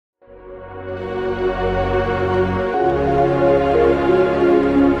Keep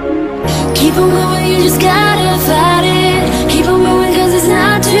on going, you just gotta fight it. Keep on moving, cause it's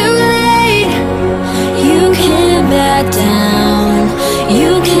not too late. You can't back down.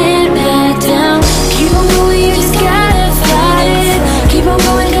 You can't back down. Keep on going, you just gotta fight it. Keep on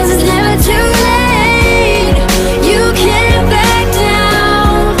going, cause it's never too late. You can't back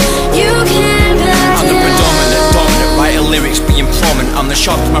down. You can't back down. I'm the predominant, dominant, writer lyrics being prominent. I'm the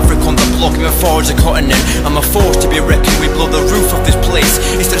sharpest maverick on the block, even far as a continent. I'm a force to be reckoned with, blow the roof of this place.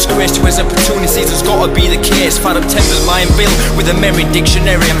 It's the disgrace to his opportunities, it's gotta be the case. Fight up tempers, mind built with a merry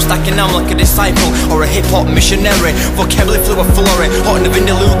dictionary. I'm stacking down like a disciple or a hip-hop missionary. Vocabulary flew a flurry, hot in the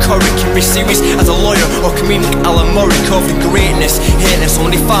vindaloo curry. Can be serious as a lawyer or comedian like Alan Murray. Covered in greatness, hateness,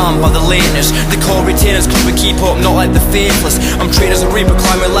 only found by the lateness. The core retainers come and keep up, not like the faithless. I'm trained as a reaper,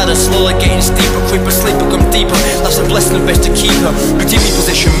 climbing ladders, slowly getting steeper. Creeper, sleeper, come deeper. Life's a blessing, the best to keep her. Redeem your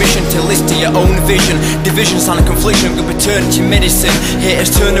position, mission to list to your own vision. Division, sign of confliction, good paternity medicine.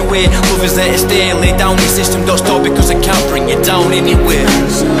 Haters turn away, love is there to stay. Lay down your system, don't stop because it can't bring you down anywhere.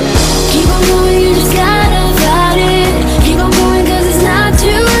 Keep on going, you just gotta fight it. Keep on going, cause it's not too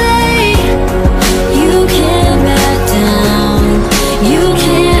late. You can't back down. You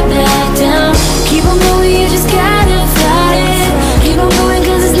can't back down. Keep on going, you just gotta fight it. Keep on going,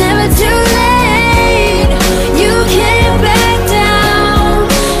 cause it's never too late. You can't back down.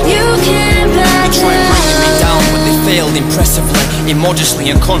 You can't back down. They try bringing me down, but they failed impressively. Immodestly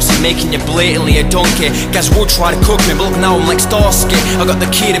and constantly making you blatantly a donkey. Guys will try to cook me, but look now I'm like Starsky. I got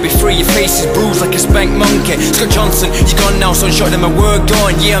the key to be free, your face is bruised like a spanked monkey. Scott Johnson, you gone now, so short that my word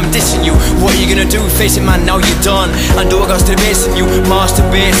gone. Yeah, I'm dissing you, what are you gonna do? Face it man, now you're done. I know I got to base in you, master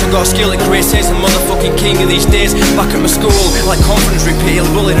base. I got a skill like Grace says, a motherfucking king of these days. Back at my school, like confidence repeatedly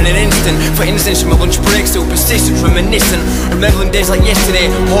bullied in an instant. For instance, from my lunch break, still persistent, reminiscent. Remembering days like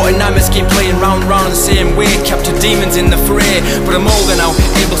yesterday, hot and nightmares keep playing round and round in the same way. Capture demons in the fray, but I'm older now,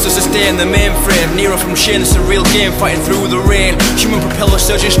 able to sustain the mainframe. Nero from Shane, it's a real game, fighting through the rain. Human propeller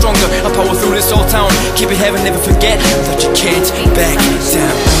surging stronger, I power through this old town. Keep it heaven, never forget that you can't back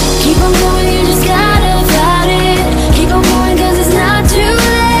down. Keep on going, you just gotta fight it. Keep on going, cause it's not too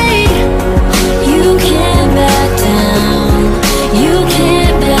late. You can't back down. You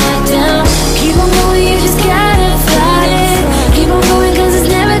can't back down. Keep on going, you just gotta fight it. Keep on going, cause it's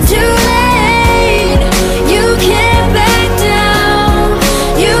never too late. You can't back down.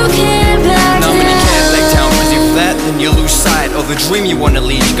 You can't back down. No, when you can't back down, cause you're flat, then you lose sight of the dream you wanna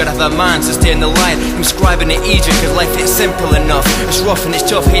lead. You gotta have that mind to stay in the light. I'm scribing it easier, cause life ain't simple enough. It's rough and it's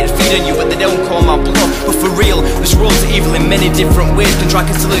tough, hate feeding you, but they don't call my bluff. But for real, this world's evil in many different ways. Can try to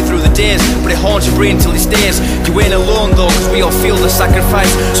conciliate through the days, but it haunts your brain till it stays. You ain't alone though, cause we all feel the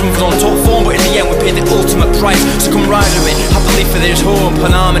sacrifice. Some of us on top form, but in the end we pay the ultimate price. So come ride with me, I believe for there's hope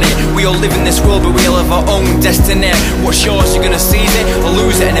and harmony. We all live in this world, but we all have our own destiny. What's yours, you're gonna seize it or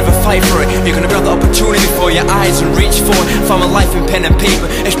lose it and never fight for it. You're gonna grab the opportunity before your eyes and reach for it. Find my life in pen and paper,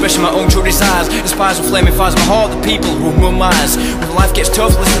 expressing my own true desires. Inspires and flaming fires my heart, the people who move minds. When life gets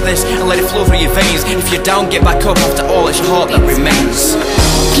tough, listen to this and let it flow through your veins. If you're down, get back up, after all it's your heart that remains.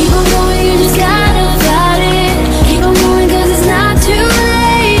 Keep on going, you just gotta